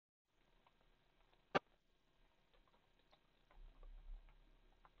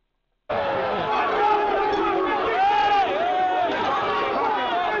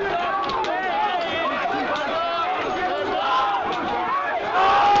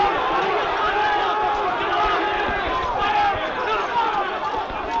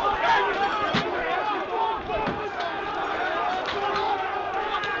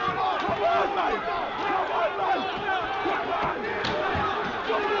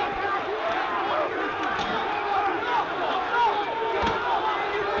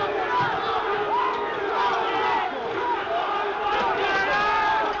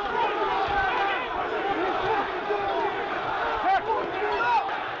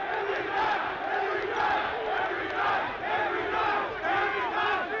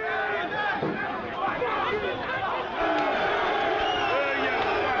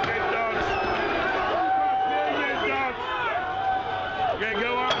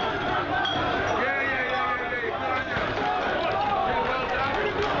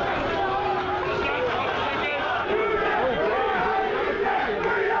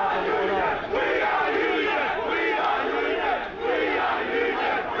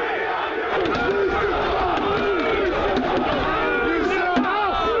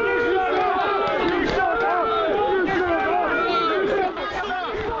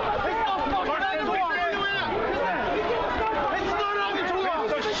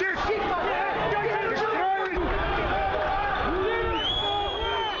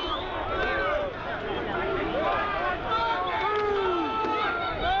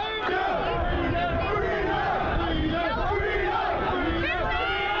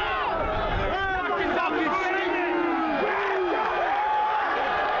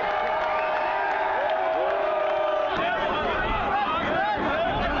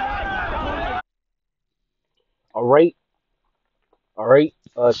All right, all right.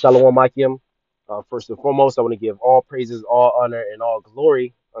 Shalom Akim. First and foremost, I want to give all praises, all honor, and all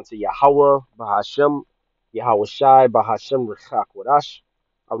glory unto Yahweh, Bahashem, Yahweh Shai, Bahashem, Rechak Wadash.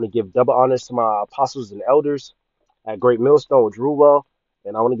 I want to give double honors to my apostles and elders at Great Millstone with Ruwell.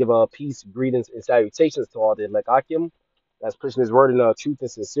 And I want to give peace, greetings, and salutations to all the elect Akim that's pushing his word in truth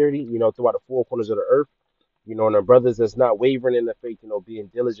and sincerity, throughout the four corners of the earth. And our brothers that's not wavering in the faith, being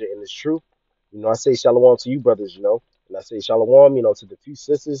diligent in this truth. I say shalom to you, brothers, and I say shalom, to the few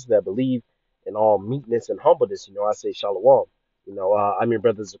sisters that believe in all meekness and humbleness. I say shalom. I'm your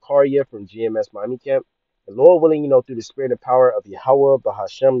brother Zakaria from GMS Miami Camp. And Lord willing, through the spirit and power of Yahweh,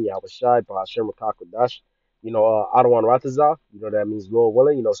 Bahashem, Yahweh Shai, Bahashem, Rakakwadash, Adawan Ratazah, that means Lord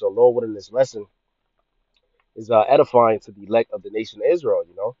willing, so Lord willing, this lesson is edifying to the elect of the nation of Israel.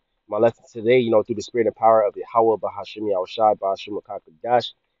 My lesson today, through the spirit and power of Yahweh, Bahashim Yahushai, Bahashim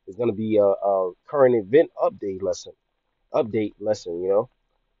Makakadash, is going to be a current event update lesson.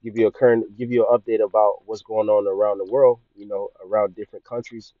 Give you an update about what's going on around the world. Around different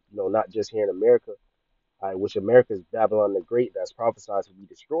countries. Not just here in America, which America is Babylon the Great, that's prophesied to be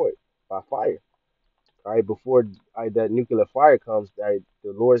destroyed by fire. All right, before that nuclear fire comes, the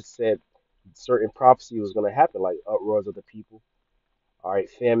Lord said certain prophecy was going to happen, like uproars of the people, all right,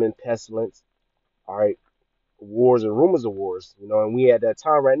 famine, pestilence, all right, wars and rumors of wars, and we at that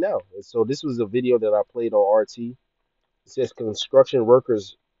time right now. And so this was a video that I played on RT. It says construction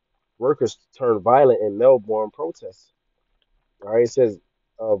workers turned violent in Melbourne protests. All right, it says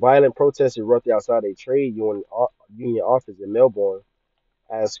violent protests erupted outside a trade union office in Melbourne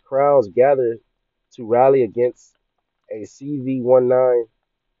as crowds gathered to rally against a CV19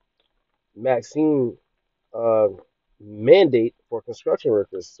 Maxine uh, mandate for construction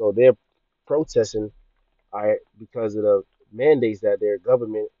workers. So they're protesting, all right, because of the mandates that their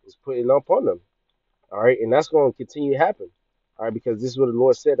government is putting up on them. All right, and that's going to continue to happen. All right, because this is what the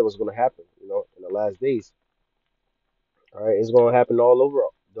Lord said that was going to happen, in the last days. All right, it's going to happen all over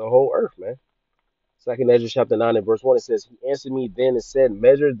the whole earth, man. Second Ezra chapter 9 and verse 1, it says, He answered me then and said,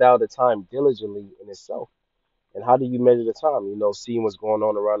 Measure thou the time diligently in itself. And how do you measure the time? Seeing what's going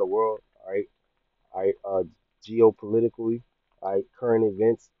on around the world, all right, geopolitically, current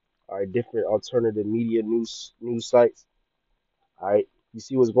events, different alternative media news sites, all right. You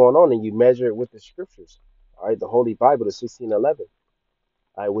see what's going on, and you measure it with the scriptures, all right. The Holy Bible, the 1611,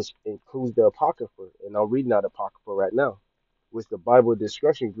 all right, which includes the Apocrypha, and I'm reading out the Apocrypha right now, which the Bible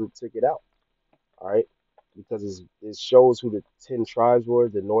Discussion Group took it out, all right, because it shows who the 10 tribes were,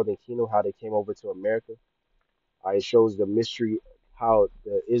 the Northern Kingdom, how they came over to America. It shows the mystery how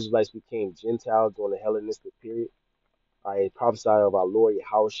the Israelites became Gentiles during the Hellenistic period. I prophesy of our Lord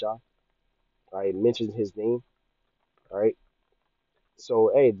Yahushua. I mentioned his name. All right.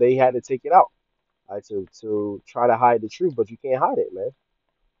 So hey, they had to take it out. To try to hide the truth, but you can't hide it, man.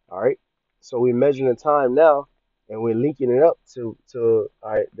 All right. So we're measuring the time now, and we're linking it up to all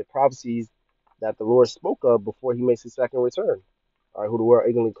right the prophecies that the Lord spoke of before He makes His second return. All right, who the world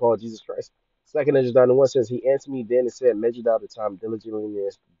ignorantly called Jesus Christ. Second Ezra 9:1 says, He answered me then and said, Measure thou the time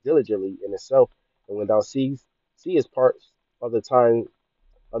diligently in itself, and when thou seest parts of the time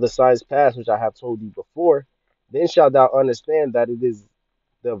of the signs past, which I have told thee before, then shalt thou understand that it is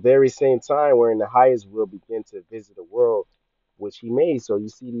the very same time wherein the highest will begin to visit the world which he made. So you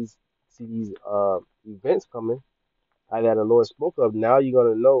see these events coming that the Lord spoke of. Now you're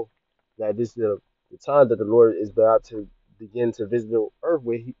gonna know that this is the time that the Lord is about to begin to visit the earth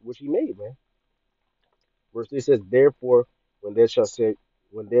which he made, man. Verse 3 says, Therefore, when there shall say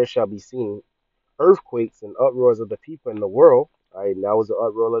when there shall be seen earthquakes and uproars of the people in the world. All right, now was the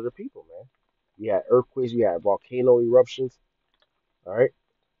uproar of the people, man. You had earthquakes, you had volcano eruptions. All right.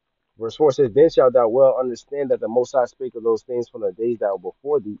 Verse 4 says, Then shalt thou well understand that the Most High spake of those things from the days that were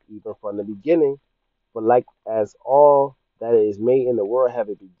before thee, even from the beginning. For like as all that is made in the world have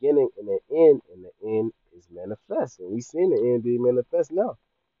a beginning and an end, and the end is manifest. And we seeing the end being manifest now.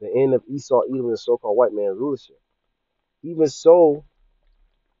 The end of Esau, Edom, and the so-called white man rulership. Even so,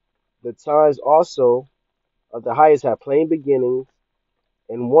 the times also of the highest have plain beginnings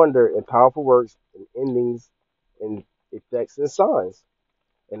and wonder and powerful works and endings and effects and signs.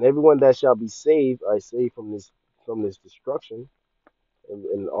 And everyone that shall be saved are saved from this destruction.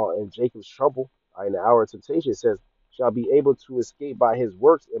 in Jacob's trouble, in the hour of temptation, it says, shall be able to escape by his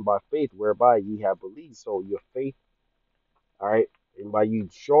works and by faith whereby ye have believed. So your faith, all right, and by you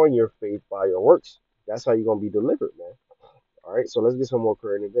showing your faith by your works, that's how you're gonna be delivered, man. All right, so let's get some more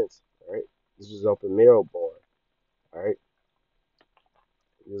current events. All right, this is up in Melbourne. All right,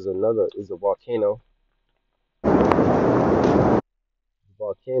 this is a volcano.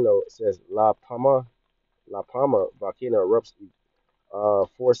 Volcano, it says La Palma volcano erupts,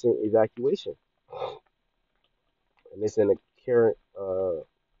 forcing evacuation, and it's in the current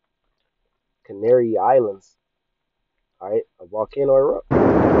Canary Islands. All right, a volcano erupt.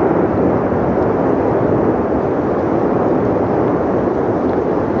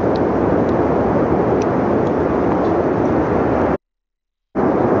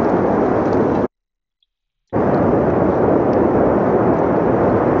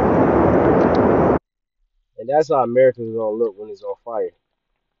 And that's how America's gonna look when it's on fire.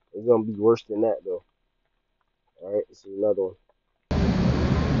 It's gonna be worse than that, though. All right, this is another one.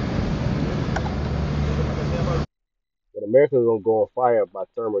 But America's gonna go on fire by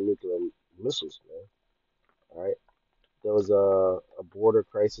thermonuclear missiles, man. All right, there was a border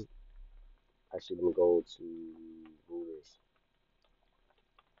crisis. Actually, let me go to borders.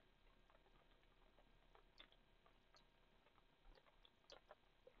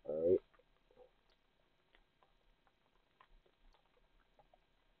 All right.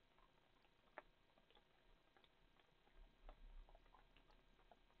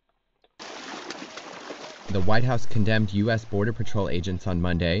 The White House condemned U.S. Border Patrol agents on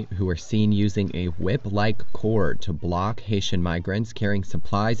Monday who were seen using a whip-like cord to block Haitian migrants carrying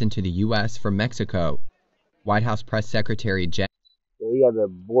supplies into the U.S. from Mexico. White House Press Secretary Jen. So you have the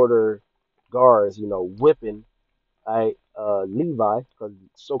border guards, whipping, Levi, because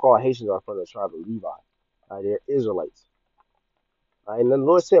so-called Haitians are from the tribe of Levi. They're Israelites. And the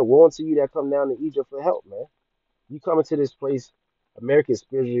Lord said, woe unto you that come down to Egypt for help, man. You come into this place, America is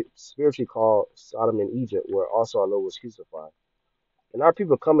spiritually called Sodom and Egypt, where also our Lord was crucified. And our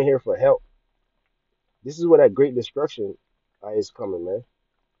people coming here for help. This is where that great destruction is coming, man.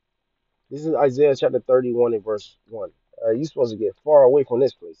 This is Isaiah chapter 31 and verse 1. You're supposed to get far away from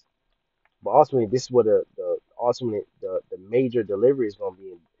this place. But ultimately, this is where the major delivery is going to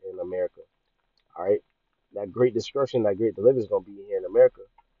be in America. All right? That great destruction, that great delivery is going to be here in America.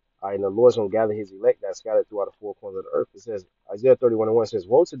 All right, and the Lord's going to gather his elect that scattered throughout the four corners of the earth. It says, Isaiah 31 and 1 says,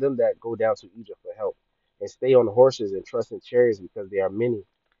 woe to them that go down to Egypt for help, and stay on horses and trust in chariots because they are many,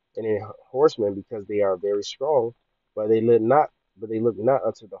 and in horsemen because they are very strong, but they look not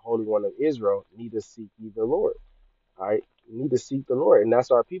unto the Holy One of Israel, neither seek ye the Lord. All right, you need to seek the Lord, and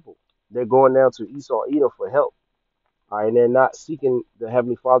that's our people. They're going down to Esau Edom for help. All right, and they're not seeking the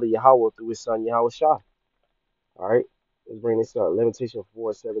Heavenly Father Yahweh through his son Yahweh Shah. All right. Let's bring this up. Lamentation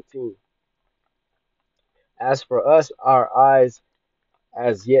 4:17. As for us, our eyes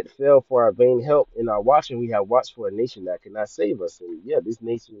as yet fail for our vain help. In our watching, we have watched for a nation that cannot save us. And yeah, this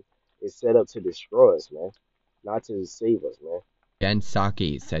nation is set up to destroy us, man, not to save us, man. Jen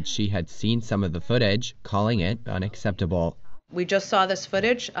Psaki said she had seen some of the footage, calling it unacceptable. We just saw this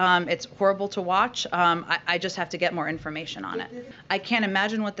footage. It's horrible to watch. I just have to get more information on it. I can't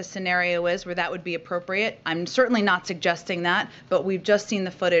imagine what the scenario is where that would be appropriate. I'm certainly not suggesting that, but we've just seen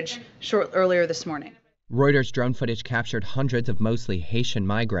the footage earlier this morning. Reuters drone footage captured hundreds of mostly Haitian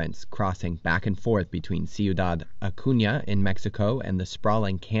migrants crossing back and forth between Ciudad Acuña in Mexico and the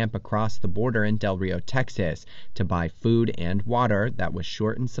sprawling camp across the border in Del Rio, Texas, to buy food and water that was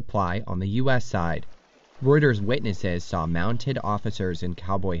short in supply on the U.S. side. Reuters witnesses saw mounted officers in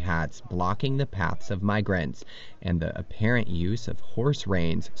cowboy hats blocking the paths of migrants, and the apparent use of horse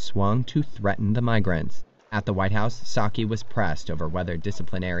reins swung to threaten the migrants. At the White House, Psaki was pressed over whether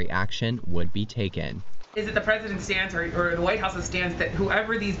disciplinary action would be taken. Is it the president's stance or the White House's stance that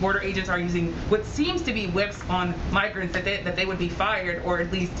whoever these border agents are using what seems to be whips on migrants, that they would be fired or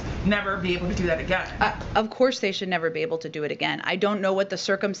at least never be able to do that again? Of course they should never be able to do it again. I don't know what the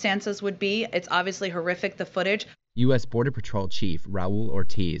circumstances would be. It's obviously horrific, the footage. U.S. Border Patrol Chief Raul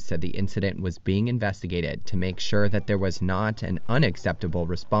Ortiz said the incident was being investigated to make sure that there was not an unacceptable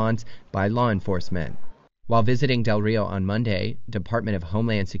response by law enforcement. While visiting Del Rio on Monday, Department of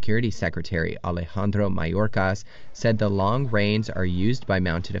Homeland Security Secretary Alejandro Mayorkas said the long reins are used by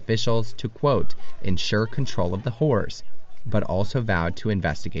mounted officials to, quote, ensure control of the horse, but also vowed to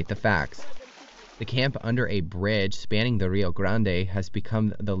investigate the facts. The camp under a bridge spanning the Rio Grande has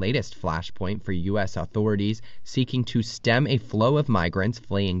become the latest flashpoint for U.S. authorities seeking to stem a flow of migrants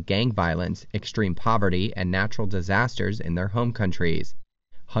fleeing gang violence, extreme poverty, and natural disasters in their home countries.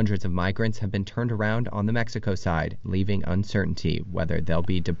 Hundreds of migrants have been turned around on the Mexico side, leaving uncertainty whether they'll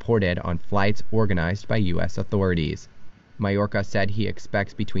be deported on flights organized by U.S. authorities. Mayorkas said he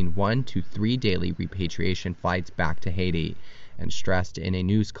expects between 1 to 3 daily repatriation flights back to Haiti, and stressed in a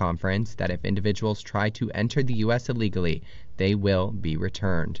news conference that if individuals try to enter the U.S. illegally, they will be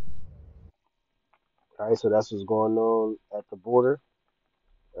returned. All right, so that's what's going on at the border.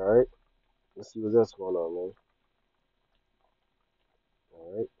 All right, let's see what else going on, man.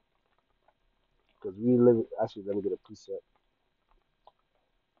 All right, because we live. Actually, let me get a precept.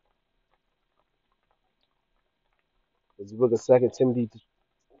 It's the book of Second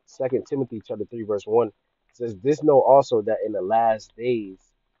Timothy chapter 3 verse 1. It says, "This know also that in the last days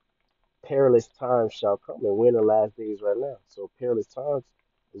perilous times shall come," and we're in the last days right now. So perilous times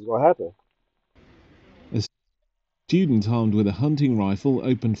is gonna happen. A student armed with a hunting rifle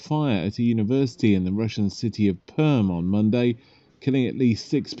opened fire at a university in the Russian city of Perm on Monday, killing at least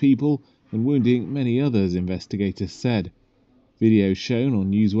 6 people and wounding many others, investigators said. Videos shown on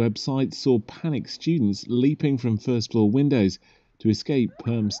news websites saw panicked students leaping from first-floor windows to escape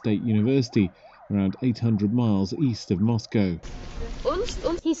Perm State University, around 800 miles east of Moscow.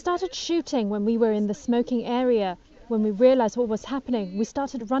 He started shooting when we were in the smoking area. When we realized what was happening, we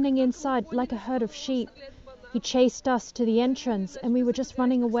started running inside like a herd of sheep. He chased us to the entrance and we were just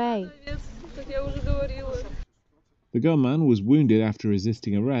running away. The gunman was wounded after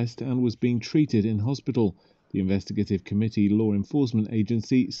resisting arrest and was being treated in hospital, the Investigative Committee Law Enforcement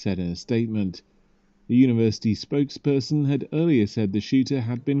Agency said in a statement. The university spokesperson had earlier said the shooter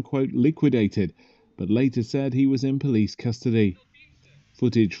had been, quote, liquidated, but later said he was in police custody.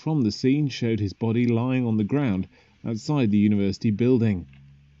 Footage from the scene showed his body lying on the ground outside the university building.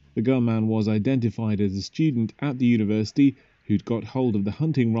 The gunman was identified as a student at the university who'd got hold of the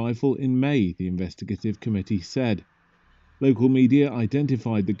hunting rifle in May, the investigative committee said. Local media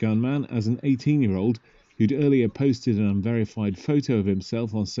identified the gunman as an 18-year-old who'd earlier posted an unverified photo of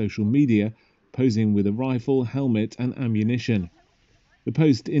himself on social media, posing with a rifle, helmet and ammunition. The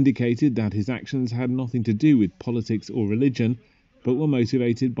post indicated that his actions had nothing to do with politics or religion, but were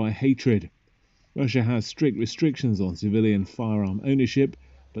motivated by hatred. Russia has strict restrictions on civilian firearm ownership,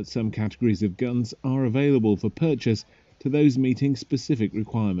 but some categories of guns are available for purchase to those meeting specific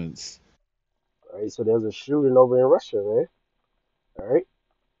requirements. All right, so there's a shooting over in Russia, man. All right,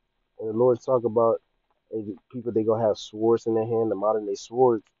 and the Lord talk about people they gonna have swords in their hand. The modern day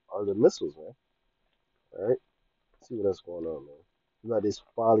swords are the missiles, man. All right, let's see what else going on, man. Not this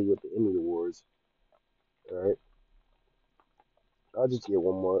folly with the Emmy Awards. All right, I'll just get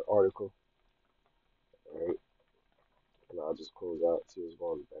one more article. All right, and I'll just close out. See what's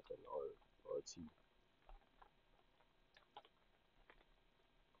going back on RT.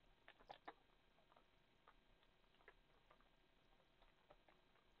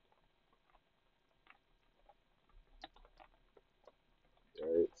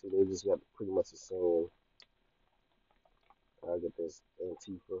 All right, so they just got pretty much the same. I get this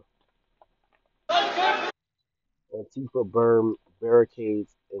Antifa. Antifa burn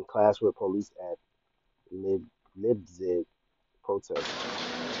barricades in clash with police at Leipzig protest.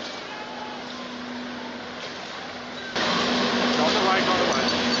 On the right, on the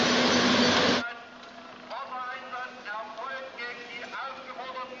right.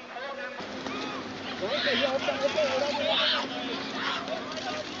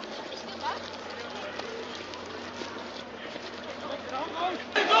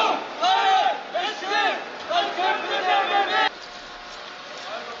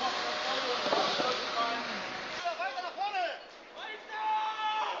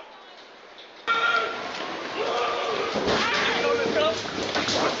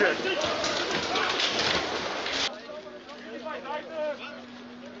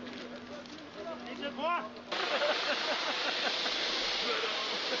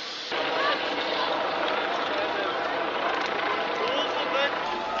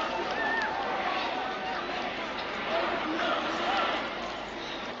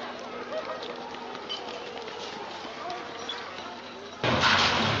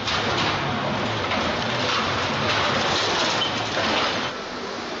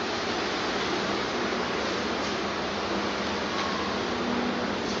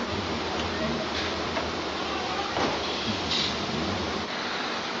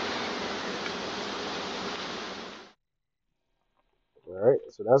 All right,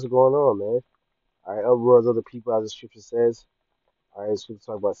 so that's what's going on, man. All right, upwards other people, as the scripture says. All right, so we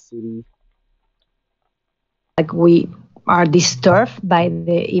talk about city. Like we are disturbed by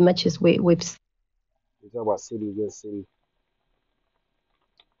the images we've We talk about city against city.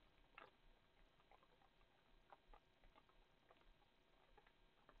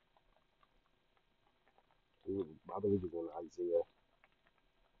 I believe it's in Isaiah.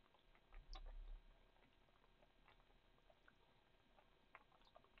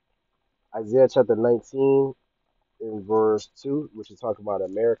 Isaiah chapter 19 in verse 2, which is talking about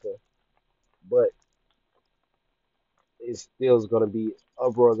America, but it still is going to be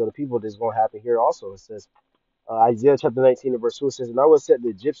uproars of the people that's going to happen here also. It says, Isaiah chapter 19 and verse 2, it says, and I will set the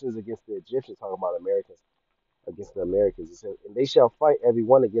Egyptians against the Egyptians, talking about Americans, against the Americans. It says, and they shall fight every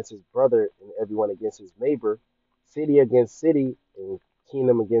one against his brother and every one against his neighbor, city against city, and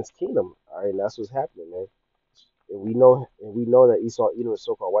kingdom against kingdom. All right, and that's what's happening, man. And we know that Esau, Edom, is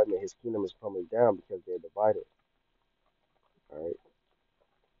so-called white man, his kingdom is coming down because they're divided. All right,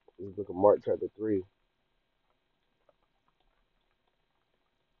 this is the book of Mark chapter 3.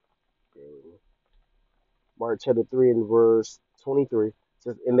 Mark chapter 3 and verse 23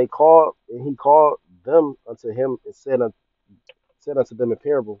 says, and he called them unto him and said unto them in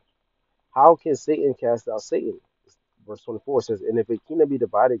parable, how can Satan cast out Satan? Verse 24 says, and if a kingdom be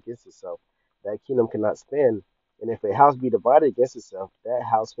divided against itself, that kingdom cannot stand. And if a house be divided against itself, that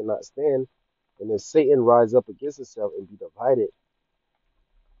house cannot stand. And if Satan rise up against itself and be divided,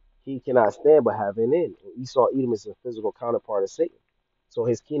 he cannot stand but have an end. And Esau, Edom is a physical counterpart of Satan. So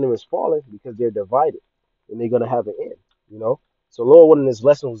his kingdom is falling because they're divided and they're going to have an end, you know? So, Lord, one of this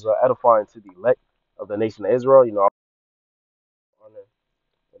lesson was edifying to the elect of the nation of Israel, you know, honor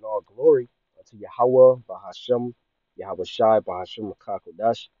and all glory unto Yahweh, Bahashem, Yahweh Shai, Bahashem,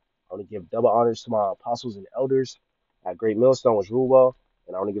 Makakodash. I want to give double honors to my apostles and elders at Great Millstone, which rule well.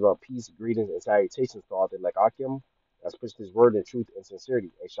 And I want to give out peace, greetings, and salutations to all that like Akim. That's push this word in truth and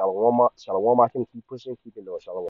sincerity. Hey, Shalom, Shalom, Akim, keep pushing, keep it doing. Shalom.